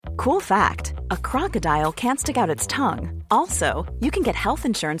Cool fact, a crocodile can't stick out its tongue. Also, you can get health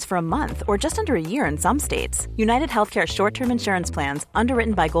insurance for a month or just under a year in some states. United Healthcare short-term insurance plans,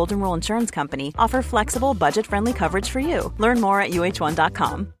 underwritten by Golden Rule Insurance Company, offer flexible, budget-friendly coverage for you. Learn more at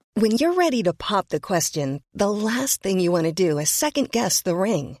uh1.com. When you're ready to pop the question, the last thing you want to do is second-guess the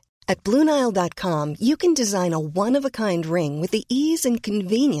ring. At BlueNile.com, you can design a one-of-a-kind ring with the ease and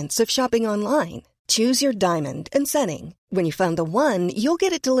convenience of shopping online. Choose your diamond and setting. When you find the one, you'll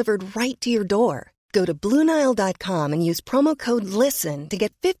get it delivered right to your door. Go to BlueNile.com and use promo code LISTEN to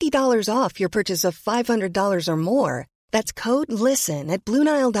get $50 off your purchase of $500 or more. That's code LISTEN at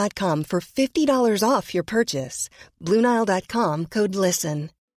BlueNile.com for $50 off your purchase. BlueNile.com, code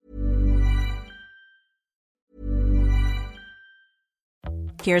LISTEN.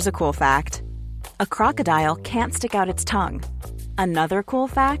 Here's a cool fact. A crocodile can't stick out its tongue. Another cool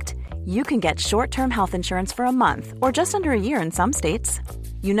fact, you can get short-term health insurance for a month or just under a year in some states.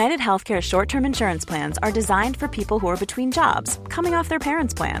 United Healthcare short-term insurance plans are designed for people who are between jobs, coming off their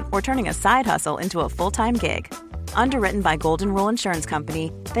parents' plan, or turning a side hustle into a full-time gig. Underwritten by Golden Rule Insurance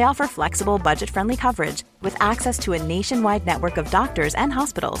Company, they offer flexible, budget-friendly coverage with access to a nationwide network of doctors and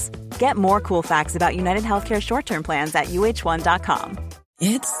hospitals. Get more cool facts about United Healthcare short-term plans at uh1.com.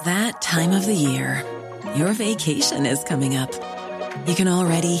 It's that time of the year. Your vacation is coming up. You can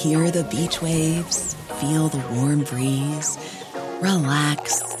already hear the beach waves, feel the warm breeze,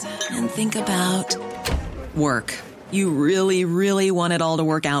 relax, and think about work. You really, really want it all to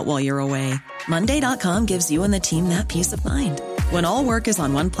work out while you're away. Monday.com gives you and the team that peace of mind. When all work is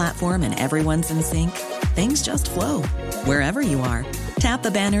on one platform and everyone's in sync, things just flow. Wherever you are, tap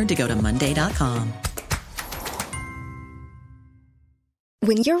the banner to go to Monday.com.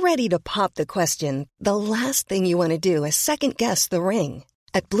 When you're ready to pop the question, the last thing you want to do is second-guess the ring.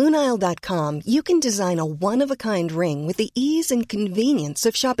 At BlueNile.com, you can design a one-of-a-kind ring with the ease and convenience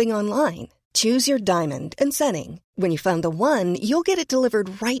of shopping online. Choose your diamond and setting. When you find the one, you'll get it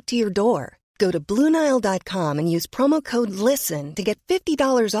delivered right to your door. Go to BlueNile.com and use promo code LISTEN to get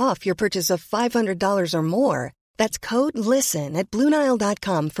 $50 off your purchase of $500 or more. That's code LISTEN at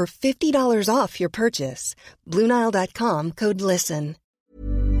BlueNile.com for $50 off your purchase. BlueNile.com, code LISTEN.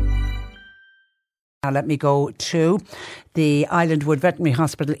 Now let me go to the Islandwood Veterinary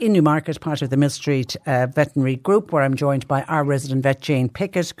Hospital in Newmarket, part of the Mill Street Veterinary Group, where I'm joined by our resident vet, Jane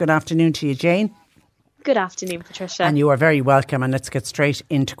Pickett. Good afternoon to you, Jane. Good afternoon, Patricia. And you are very welcome, and let's get straight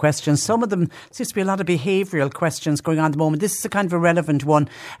into questions. Some of them seems to be a lot of behavioural questions going on at the moment. This is a kind of a relevant one.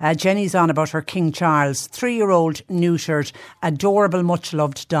 Jenny's on about her King Charles, 3-year-old neutered, adorable, much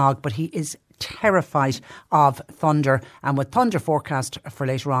loved dog, but he is terrified of thunder, and with thunder forecast for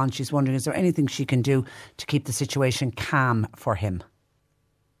later on, she's wondering, is there anything she can do to keep the situation calm for him?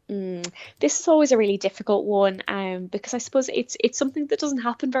 This is always a really difficult one because I suppose it's something that doesn't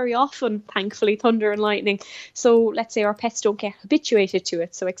happen very often, thankfully, thunder and lightning. So let's say our pets don't get habituated to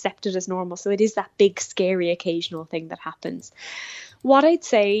it, so accept it as normal. So it is that big, scary, occasional thing that happens. What I'd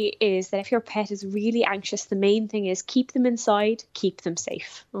say is that if your pet is really anxious, the main thing is keep them inside, keep them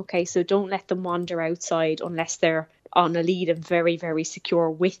safe. Okay, so don't let them wander outside unless they're on a lead and very, very secure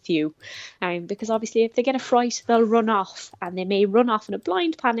with you. Because obviously if they get a fright, they'll run off, and they may run off in a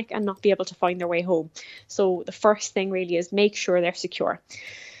blind panic and not be able to find their way home. So the first thing really is make sure they're secure.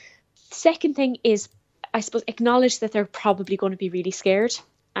 Second thing is, I suppose, acknowledge that they're probably going to be really scared,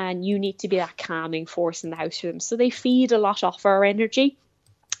 and you need to be that calming force in the house for them. So they feed a lot off our energy,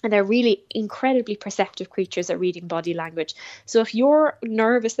 and they're really incredibly perceptive creatures at reading body language. So if you're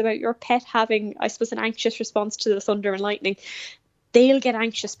nervous about your pet having, I suppose, an anxious response to the thunder and lightning, they'll get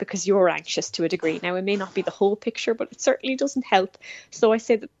anxious because you're anxious to a degree. Now, it may not be the whole picture, but it certainly doesn't help. So I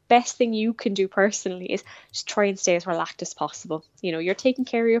say the best thing you can do personally is just try and stay as relaxed as possible. You know, you're taking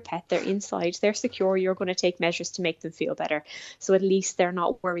care of your pet, they're inside, they're secure, you're going to take measures to make them feel better. So at least they're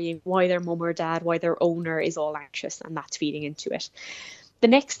not worrying why their mum or dad, why their owner is all anxious, and that's feeding into it. The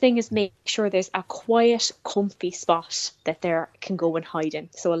next thing is make sure there's a quiet, comfy spot that they can go and hide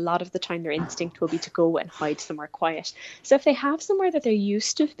in. So a lot of the time their instinct will be to go and hide somewhere quiet. So if they have somewhere that they're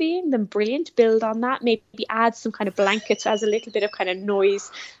used to being, then brilliant, build on that. Maybe add some kind of blankets as a little bit of kind of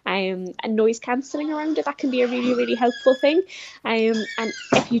noise and noise cancelling around it. That can be a really, really helpful thing. And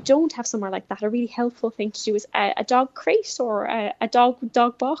if you don't have somewhere like that, a really helpful thing to do is a dog crate or a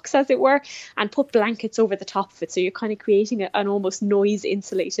dog box, as it were, and put blankets over the top of it. So you're kind of creating an almost noise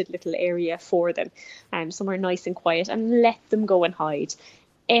insulated little area for them, somewhere nice and quiet, and let them go and hide.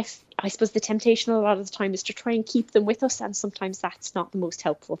 If I suppose the temptation a lot of the time is to try and keep them with us, and sometimes that's not the most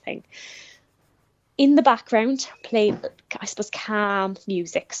helpful thing. in the background, play, I suppose, calm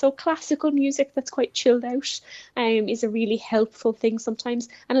music. So classical music that's quite chilled out is a really helpful thing sometimes,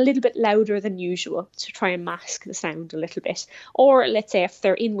 and a little bit louder than usual to try and mask the sound a little bit. Or let's say if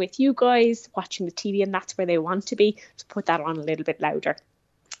they're in with you guys watching the TV and that's where they want to be, to put that on a little bit louder,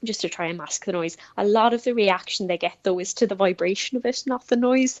 just to try and mask the noise. A lot of the reaction they get, though, is to the vibration of it, not the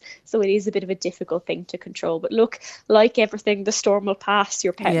noise. So it is a bit of a difficult thing to control. But look, like everything, the storm will pass.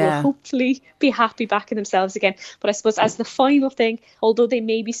 Your pet will hopefully be happy back in themselves again. But I suppose as the final thing, although they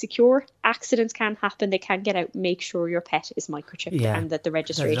may be secure, accidents can happen. They can get out. Make sure your pet is microchipped and that the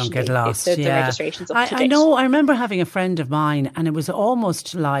registration don't get lost. The registration's up to date. I know. I remember having a friend of mine, and it was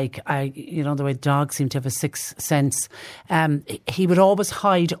almost like, the way dogs seem to have a sixth sense. He would always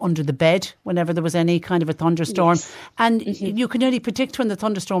hide under the bed whenever there was any kind of a thunderstorm, and you could nearly predict when the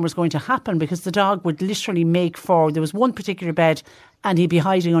thunderstorm was going to happen, because the dog would literally make for, there was one particular bed and he'd be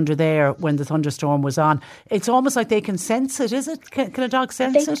hiding under there when the thunderstorm was on. It's almost like they can sense it, is it? Can a dog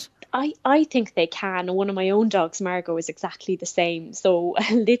sense it? I think they can. One of my own dogs, Margot, is exactly the same. So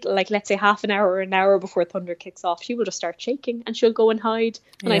a little, like let's say half an hour or an hour before thunder kicks off, she will just start shaking and she'll go and hide,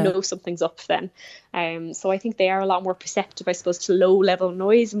 and I know something's up then. So I think they are a lot more perceptive, I suppose, to low level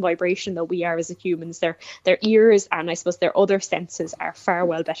noise and vibration than we are as humans. Their ears and I suppose their other senses are far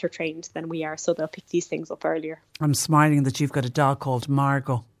well better trained than we are, so they'll pick these things up earlier. I'm smiling that you've got a dog called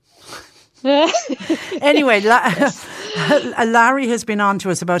Margot. Anyway, Larry has been on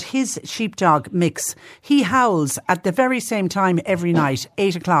to us about his sheepdog Mix. He howls at the very same time every night,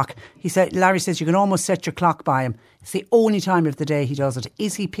 8 o'clock. Larry says you can almost set your clock by him. It's the only time of the day he does it.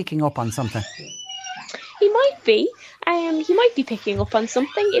 Is he picking up on something? He might be. He might be picking up on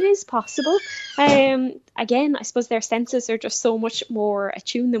something. It is possible. Again, I suppose their senses are just so much more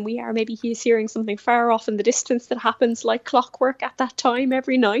attuned than we are. Maybe he's hearing something far off in the distance that happens like clockwork at that time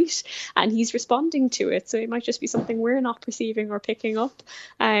every night, and he's responding to it. So it might just be something we're not perceiving or picking up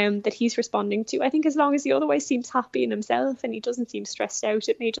that he's responding to. I think as long as he otherwise seems happy in himself and he doesn't seem stressed out,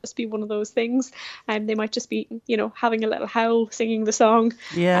 it may just be one of those things. They might just be, having a little howl, singing the song,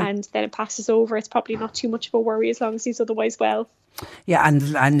 and then it passes over. It's probably not too much of a worry as long as he's otherwise well. Yeah,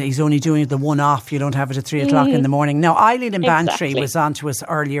 and he's only doing the one off. You don't have it at 3 o'clock in the morning. Now, Eileen in Bantry was on to us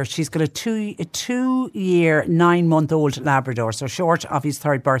earlier. She's got a 2-year, 9-month-old Labrador, so short of his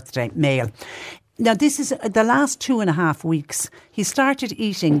 3rd birthday, male. Now, this is the last 2.5 weeks. He started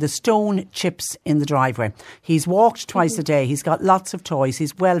eating the stone chips in the driveway. He's walked twice a day. He's got lots of toys.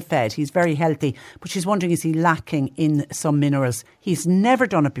 He's well fed. He's very healthy. But she's wondering, is he lacking in some minerals? He's never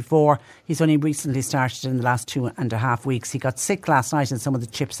done it before. He's only recently started in the last 2.5 weeks. He got sick last night and some of the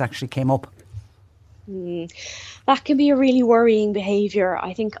chips actually came up. That can be a really worrying behaviour.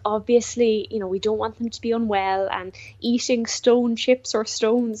 I think obviously, we don't want them to be unwell, and eating stone chips or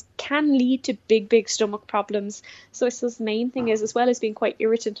stones can lead to big stomach problems. So I suppose the main thing is, as well as being quite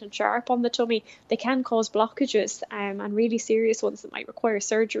irritant and sharp on the tummy, they can cause blockages and really serious ones that might require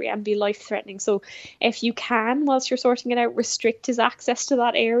surgery and be life-threatening. So if you can, whilst you're sorting it out, restrict his access to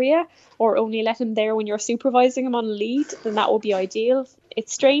that area, or only let him there when you're supervising him on a lead, then that would be ideal.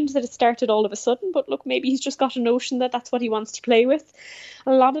 It's strange that it started all of a sudden, but look, maybe he's just got a notion that that's what he wants to play with.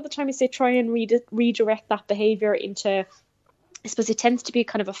 A lot of the time I say try and redirect that behaviour into, I suppose it tends to be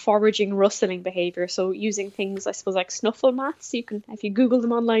kind of a foraging, rustling behaviour. So using things, I suppose, like snuffle mats. You can, if you Google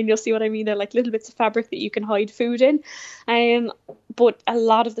them online, you'll see what I mean. They're like little bits of fabric that you can hide food in. But a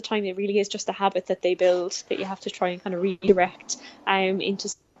lot of the time it really is just a habit that they build that you have to try and kind of redirect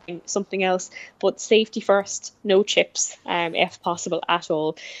into something else. But safety first, no chips if possible at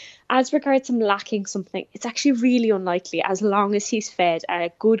all. As regards him lacking something, it's actually really unlikely as long as he's fed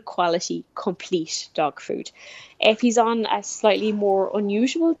a good quality, complete dog food. If he's on a slightly more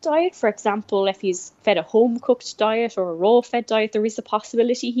unusual diet, for example, if he's fed a home-cooked diet or a raw-fed diet, there is a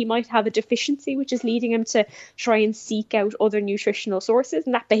possibility he might have a deficiency, which is leading him to try and seek out other nutritional sources.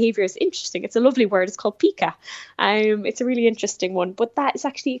 And that behaviour is interesting. It's a lovely word. It's called pica. It's a really interesting one. But that is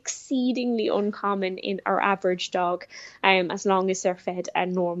actually exceedingly uncommon in our average dog, as long as they're fed a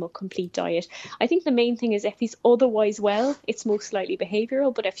normal, complete diet. I think the main thing is if he's otherwise well, it's most likely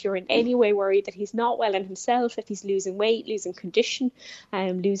behavioural. But if you're in any way worried that he's not well in himself, if he's losing weight, losing condition,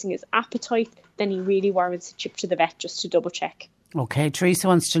 losing his appetite, then he really warrants a trip to the vet just to double check. Okay, Teresa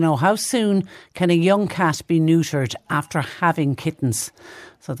wants to know, how soon can a young cat be neutered after having kittens?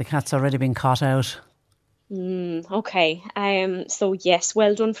 So the cat's already been caught out. Okay. So yes,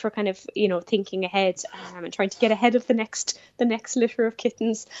 well done for kind of, thinking ahead and trying to get ahead of the next litter of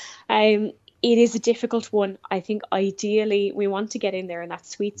kittens. It is a difficult one. I think ideally we want to get in there in that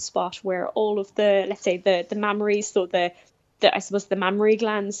sweet spot where all of the, let's say the mammaries, so the I suppose the mammary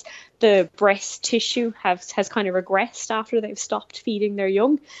glands, the breast tissue has kind of regressed after they've stopped feeding their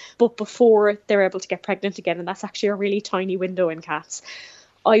young, but before they're able to get pregnant again. And that's actually a really tiny window in cats.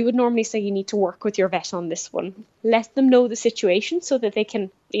 I would normally say you need to work with your vet on this one. Let them know the situation so that they can,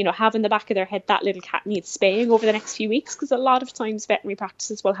 have in the back of their head that little cat needs spaying over the next few weeks, because a lot of times veterinary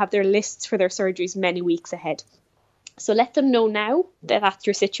practices will have their lists for their surgeries many weeks ahead. So let them know now that that's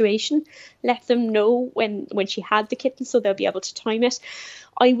your situation. Let them know when she had the kitten so they'll be able to time it.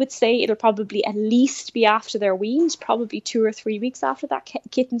 I would say it'll probably at least be after they're weaned, probably 2 or 3 weeks after that.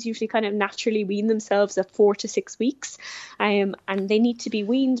 Kittens usually kind of naturally wean themselves at 4 to 6 weeks. And they need to be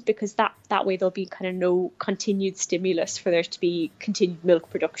weaned because that way there'll be kind of no continued stimulus for there to be continued milk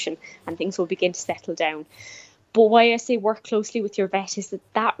production and things will begin to settle down. But why I say work closely with your vet is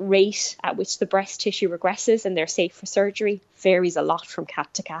that rate at which the breast tissue regresses and they're safe for surgery varies a lot from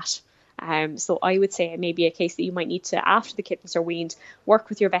cat to cat. So I would say it may be a case that you might need to, after the kittens are weaned, work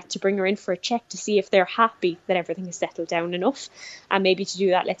with your vet to bring her in for a check to see if they're happy that everything has settled down enough. And maybe to do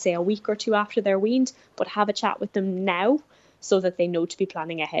that, let's say a week or two after they're weaned, but have a chat with them now so that they know to be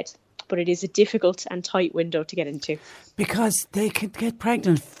planning ahead. But it is a difficult and tight window to get into. Because they can get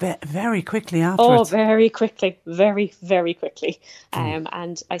pregnant very quickly afterwards. Oh, very quickly. Very, very quickly.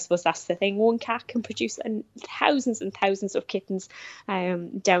 And I suppose that's the thing. One cat can produce thousands and thousands of kittens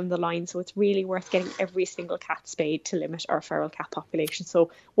down the line. So it's really worth getting every single cat spayed to limit our feral cat population.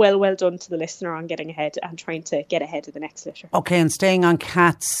 So well done to the listener on getting ahead and trying to get ahead of the next litter. OK, and staying on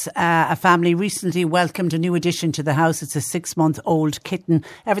cats, a family recently welcomed a new addition to the house. It's a 6-month-old kitten.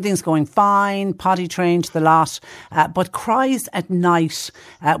 Everything's going fine, potty trained, the lot, but cries at night.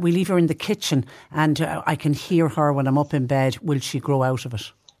 We leave her in the kitchen and I can hear her when I'm up in bed. Will she grow out of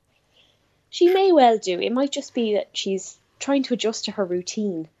it? She may well do. It might just be that she's trying to adjust to her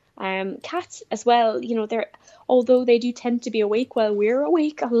routine. Cats as well, although they do tend to be awake while we're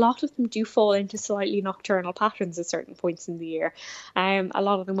awake, a lot of them do fall into slightly nocturnal patterns at certain points in the year. A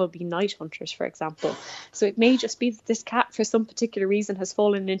lot of them will be night hunters, for example. So it may just be that this cat, for some particular reason, has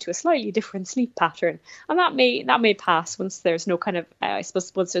fallen into a slightly different sleep pattern. And that may pass once there's no kind of,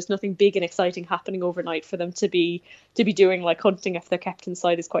 once there's nothing big and exciting happening overnight for them to be doing, like hunting. If they're kept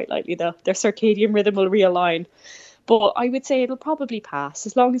inside, is quite likely their circadian rhythm will realign. But I would say it'll probably pass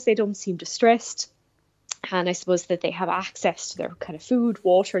as long as they don't seem distressed. And I suppose that they have access to their kind of food,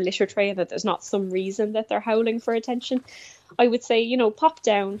 water, litter tray, and that there's not some reason that they're howling for attention. I would say, pop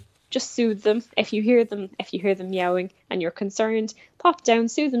down, just soothe them. If you hear them meowing and you're concerned, pop down,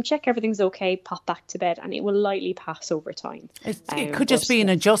 soothe them, check everything's okay, pop back to bed, and it will lightly pass over time. It could just be an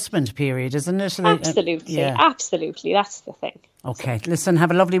adjustment period, isn't it? Absolutely, absolutely. That's the thing. Okay, listen, have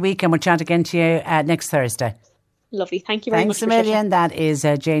a lovely week and we'll chat again to you next Thursday. Lovely. Thank you very much. Thanks a million. That is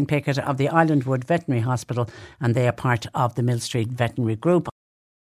Jane Pickett of the Islandwood Veterinary Hospital, and they are part of the Mill Street Veterinary Group.